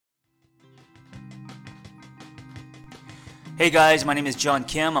Hey guys, my name is John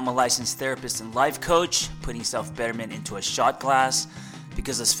Kim. I'm a licensed therapist and life coach, putting self-betterment into a shot glass.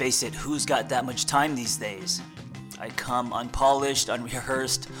 Because let's face it, who's got that much time these days? I come unpolished,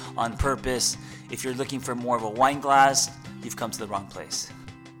 unrehearsed, on purpose. If you're looking for more of a wine glass, you've come to the wrong place.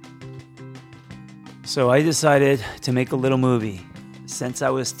 So I decided to make a little movie. Since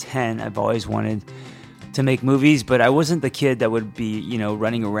I was 10, I've always wanted to make movies, but I wasn't the kid that would be,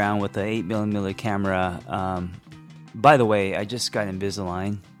 running around with an 8mm camera. By the way, I just got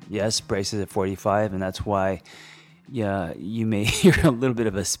Invisalign. Yes, braces at 45, and that's why you may hear a little bit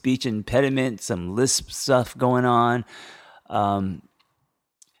of a speech impediment, some lisp stuff going on.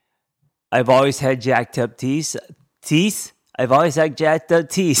 I've always had jacked up teeth. I've always had jacked up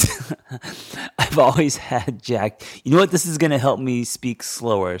teeth. I've always had jacked. You know what? This is going to help me speak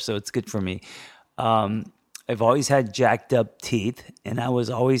slower, so it's good for me. I've always had jacked up teeth, and I was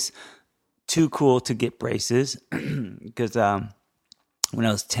always too cool to get braces because when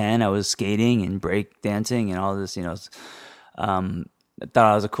I was 10, I was skating and break dancing and all this, I thought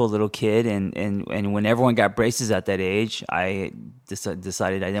I was a cool little kid. And when everyone got braces at that age, I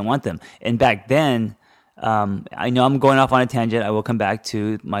decided I didn't want them. And back then, I know I'm going off on a tangent. I will come back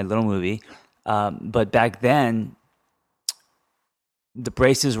to my little movie. But back then, the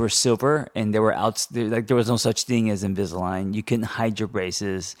braces were silver and they were out. There was no such thing as Invisalign. You couldn't hide your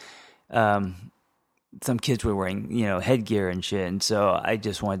braces. Some kids were wearing, headgear and shit. And so I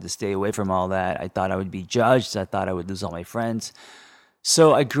just wanted to stay away from all that. I thought I would be judged. I thought I would lose all my friends.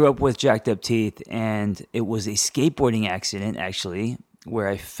 So I grew up with jacked up teeth, and it was a skateboarding accident, actually, where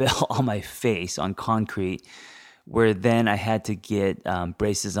I fell on my face on concrete, where then I had to get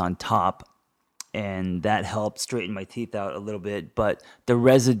braces on top. And that helped straighten my teeth out a little bit. But the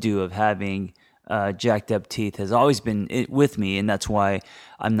residue of having jacked up teeth has always been with me, and that's why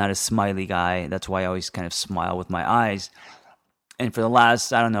I'm not a smiley guy. That's why I always kind of smile with my eyes. And for the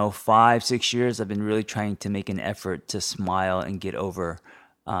last, 5-6 years, I've been really trying to make an effort to smile and get over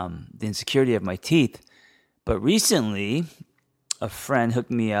the insecurity of my teeth. But recently, a friend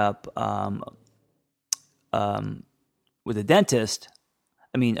hooked me up with a dentist.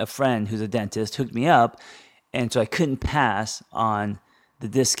 A friend who's a dentist hooked me up, and so I couldn't pass on the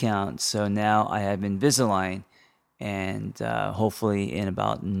discount. So now I have Invisalign, and hopefully in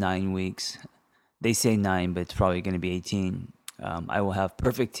about 9 weeks, they say 9, but it's probably going to be 18, I will have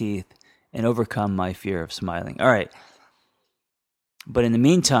perfect teeth and overcome my fear of smiling. All right. But in the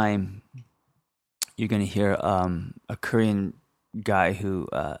meantime, you're going to hear a Korean guy who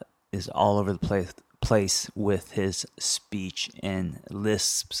is all over the place with his speech and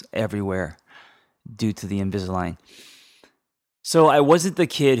lisps everywhere due to the Invisalign. So I wasn't the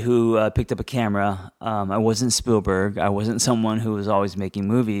kid who picked up a camera. I wasn't Spielberg. I wasn't someone who was always making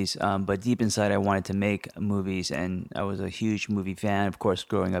movies. But deep inside, I wanted to make movies, and I was a huge movie fan, of course,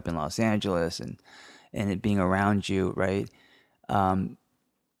 growing up in Los Angeles and it being around you, right?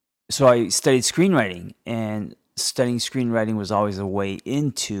 So I studied screenwriting, and studying screenwriting was always a way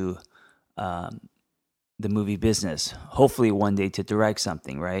into the movie business. Hopefully one day to direct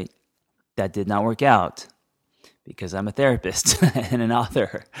something, right? That did not work out, because I'm a therapist and an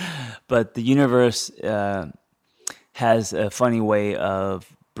author. But the universe has a funny way of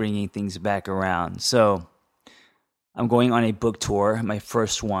bringing things back around. So I'm going on a book tour, my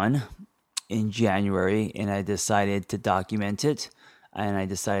first one, in January, and I decided to document it, and I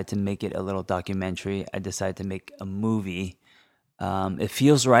decided to make it a little documentary. I decided to make a movie. It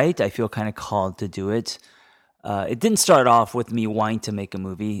feels right. I feel kind of called to do it. It didn't start off with me wanting to make a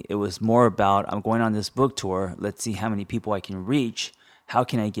movie. It was more about, I'm going on this book tour. Let's see how many people I can reach. How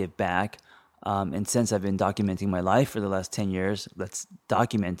can I give back? And since I've been documenting my life for the last 10 years, let's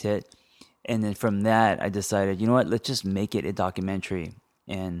document it. And then from that, I decided, you know what? Let's just make it a documentary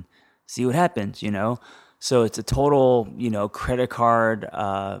and see what happens, So it's a total, credit card,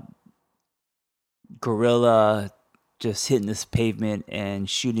 guerrilla, just hitting this pavement and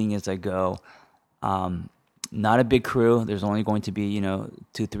shooting as I go. Not a big crew. There's only going to be,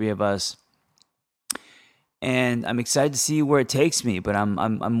 2-3 of us. And I'm excited to see where it takes me, but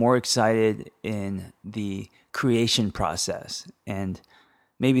I'm more excited in the creation process. And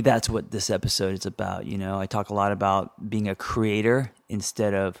maybe that's what this episode is about. I talk a lot about being a creator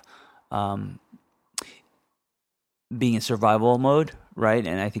instead of being in survival mode, right?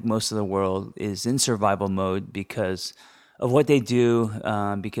 And I think most of the world is in survival mode because of what they do,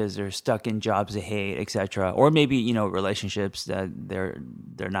 because they're stuck in jobs they hate, etc. Or maybe, relationships that they're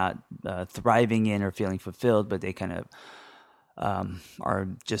not thriving in or feeling fulfilled, but they kind of are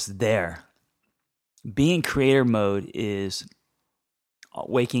just there. Being in creator mode is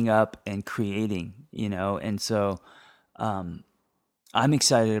waking up and creating, and so I'm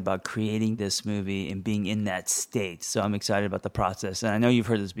excited about creating this movie and being in that state. So I'm excited about the process. And I know you've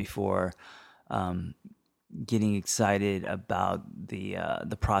heard this before. Getting excited about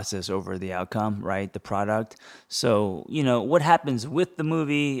the process over the outcome, right? The product. So what happens with the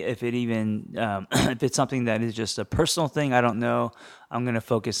movie, if it even if it's something that is just a personal thing, I don't know. I'm going to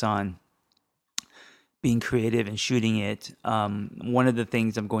focus on being creative and shooting it. One of the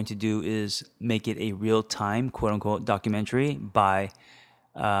things I'm going to do is make it a real time, quote unquote, documentary by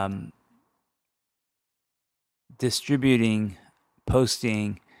distributing,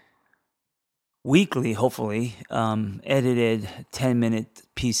 posting weekly, hopefully, edited 10-minute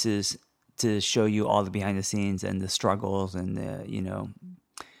pieces to show you all the behind the scenes and the struggles and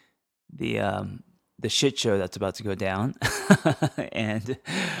the shit show that's about to go down. And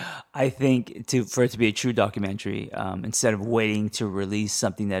I think for it to be a true documentary, instead of waiting to release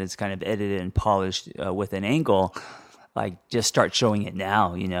something that is kind of edited and polished with an angle, like just start showing it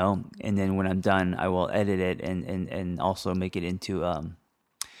now, and then when I'm done, I will edit it and also make it into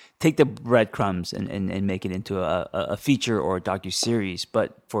take the breadcrumbs and make it into a feature or a docuseries.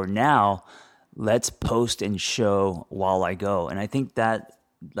 But for now, let's post and show while I go. And I think that,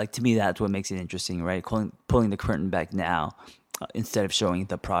 like, to me, that's what makes it interesting, right? Pulling the curtain back now instead of showing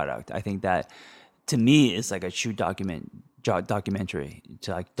the product. I think that, to me, is like a true documentary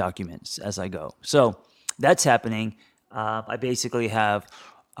to like documents as I go. So that's happening. I basically have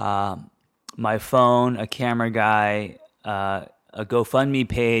my phone, a camera guy, a GoFundMe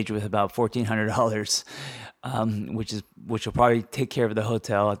page with about $1,400, which will probably take care of the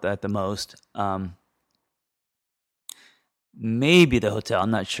hotel at the most. Maybe the hotel,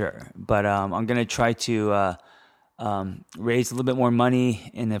 I'm not sure, but I'm gonna try to raise a little bit more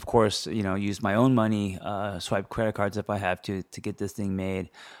money, and of course, use my own money, swipe credit cards if I have to get this thing made.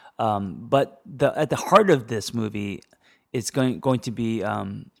 But at the heart of this movie, it's going to be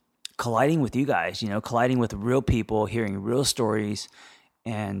colliding with you guys, colliding with real people, hearing real stories,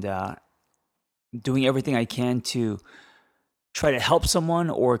 and doing everything I can to try to help someone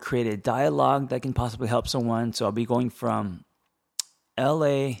or create a dialogue that can possibly help someone. So I'll be going from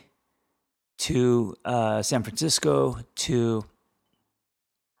LA to San Francisco to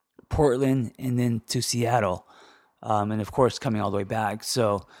Portland and then to Seattle. And of course, coming all the way back.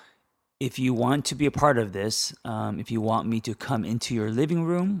 So if you want to be a part of this, if you want me to come into your living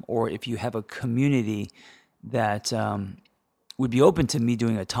room, or if you have a community that would be open to me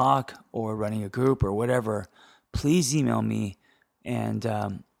doing a talk or running a group or whatever, please email me, and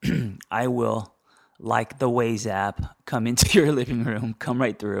I will, like the Waze app, come into your living room, come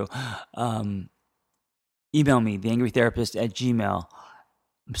right through. Email me, theangrytherapist@gmail.com.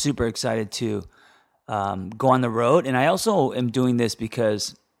 I'm super excited to go on the road. And I also am doing this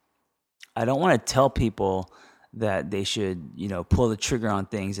because I don't want to tell people that they should, pull the trigger on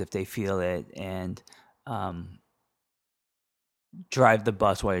things if they feel it, and drive the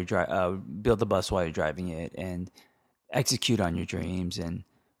bus while you're build the bus while you're driving it, and execute on your dreams, and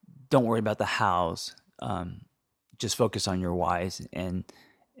don't worry about the hows. Just focus on your whys, and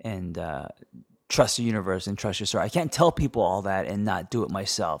trust the universe and trust your story. I can't tell people all that and not do it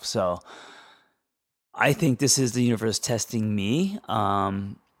myself. So I think this is the universe testing me.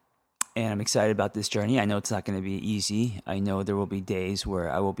 And I'm excited about this journey. I know it's not going to be easy. I know there will be days where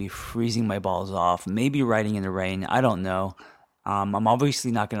I will be freezing my balls off, maybe riding in the rain. I don't know. I'm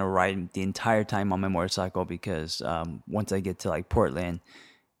obviously not going to ride the entire time on my motorcycle, because once I get to like Portland,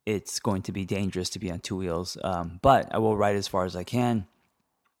 it's going to be dangerous to be on two wheels. But I will ride as far as I can,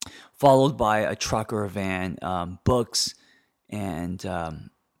 followed by a truck or a van, books, and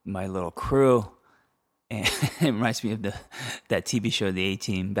my little crew. And it reminds me of that TV show, The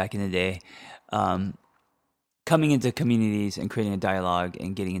A-Team, back in the day. Coming into communities and creating a dialogue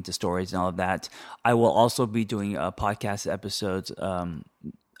and getting into stories and all of that. I will also be doing podcast episodes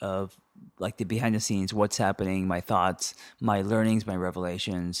of like the behind the scenes, what's happening, my thoughts, my learnings, my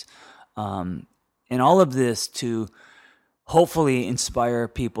revelations, and all of this to hopefully inspire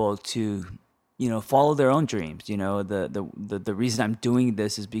people to, follow their own dreams. The reason I'm doing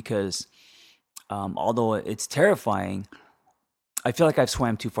this is because although it's terrifying, I feel like I've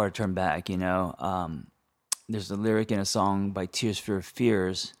swam too far to turn back, There's a lyric in a song by Tears for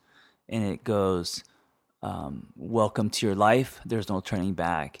Fears, and it goes, welcome to your life, there's no turning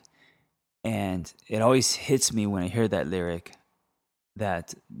back. And it always hits me when I hear that lyric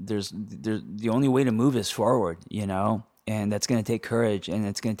that there's the only way to move is forward, and that's going to take courage, and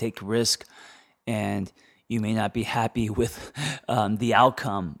it's going to take risk, and you may not be happy with the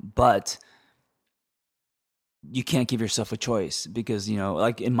outcome, but you can't give yourself a choice because,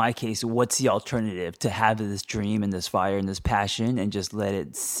 like in my case, what's the alternative to have this dream and this fire and this passion and just let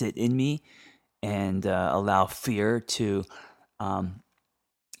it sit in me and allow fear to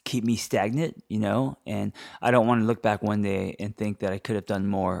keep me stagnant, and I don't want to look back one day and think that I could have done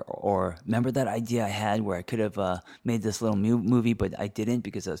more, or remember that idea I had where I could have made this little movie, but I didn't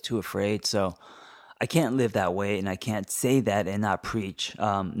because I was too afraid. So I can't live that way, and I can't say that and not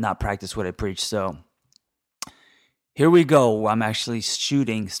practice what I preach. So here we go. I'm actually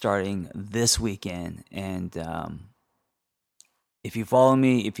shooting starting this weekend. And if you follow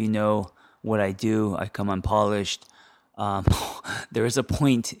me, if you know what I do, I come unpolished. There is a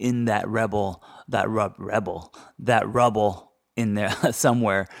point in that rubble in there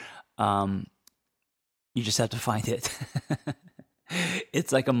somewhere. You just have to find it.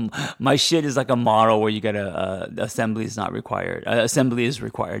 It's like my shit is like a model where you gotta, assembly is not required. Assembly is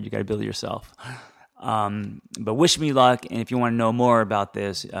required. You gotta build it yourself. But wish me luck. And if you want to know more about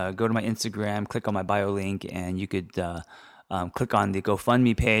this, go to my Instagram, click on my bio link, and you could click on the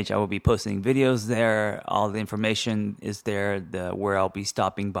GoFundMe page. I will be posting videos there. All the information is there, where I'll be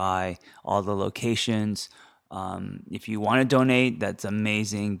stopping by, all the locations. If you want to donate, that's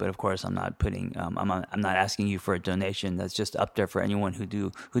amazing. But of course, I'm not asking you for a donation. That's just up there for anyone who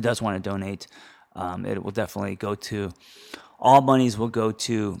does want to donate. It will definitely go to, all monies will go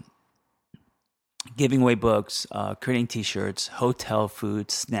to giving away books, creating t-shirts, hotel food,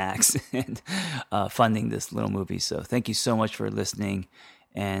 snacks, and funding this little movie. So thank you so much for listening.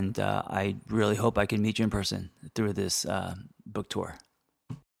 And I really hope I can meet you in person through this book tour.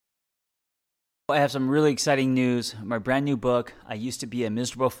 I have some really exciting news. My brand new book, I Used to Be a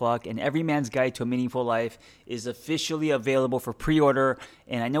Miserable Fuck, and Every Man's Guide to a Meaningful Life, is officially available for pre-order.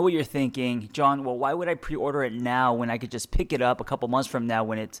 And I know what you're thinking, John, well, why would I pre-order it now when I could just pick it up a couple months from now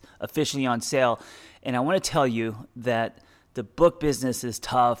when it's officially on sale? And I want to tell you that the book business is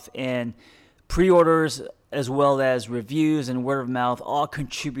tough, and pre-orders as well as reviews and word of mouth all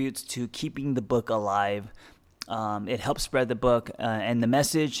contributes to keeping the book alive. It helps spread the book and the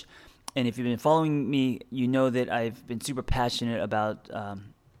message. And if you've been following me, you know that I've been super passionate about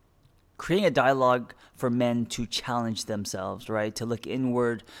creating a dialogue for men to challenge themselves, right? To look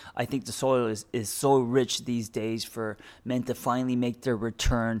inward. I think the soil is so rich these days for men to finally make their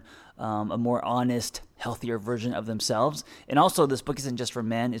return, a more honest, healthier version of themselves. And also, this book isn't just for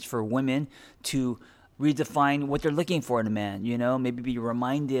men, it's for women to redefine what they're looking for in a man, maybe be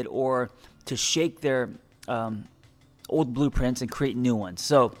reminded or to shake their old blueprints and create new ones.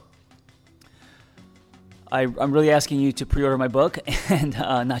 So I'm really asking you to pre-order my book, and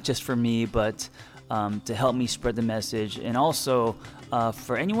not just for me, but to help me spread the message. And also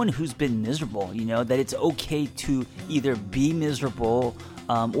for anyone who's been miserable, that it's okay to either be miserable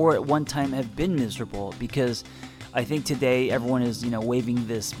or at one time have been miserable. Because I think today everyone is, waving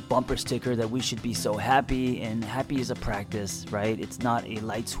this bumper sticker that we should be so happy, and happy is a practice, right? It's not a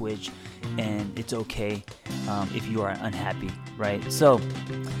light switch, and it's okay if you are unhappy, right? So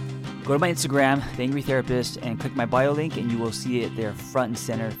go to my Instagram, The Angry Therapist, and click my bio link, and you will see it there front and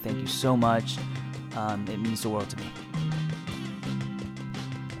center. Thank you so much. It means the world to me.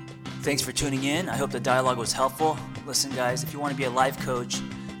 Thanks for tuning in. I hope the dialogue was helpful. Listen, guys, if you want to be a life coach,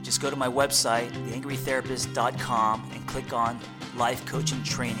 just go to my website, theangrytherapist.com, and click on Life Coaching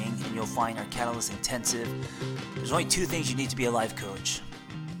Training, and you'll find our Catalyst Intensive. There's only 2 things you need to be a life coach: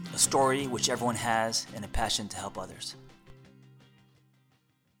 a story, which everyone has, and a passion to help others.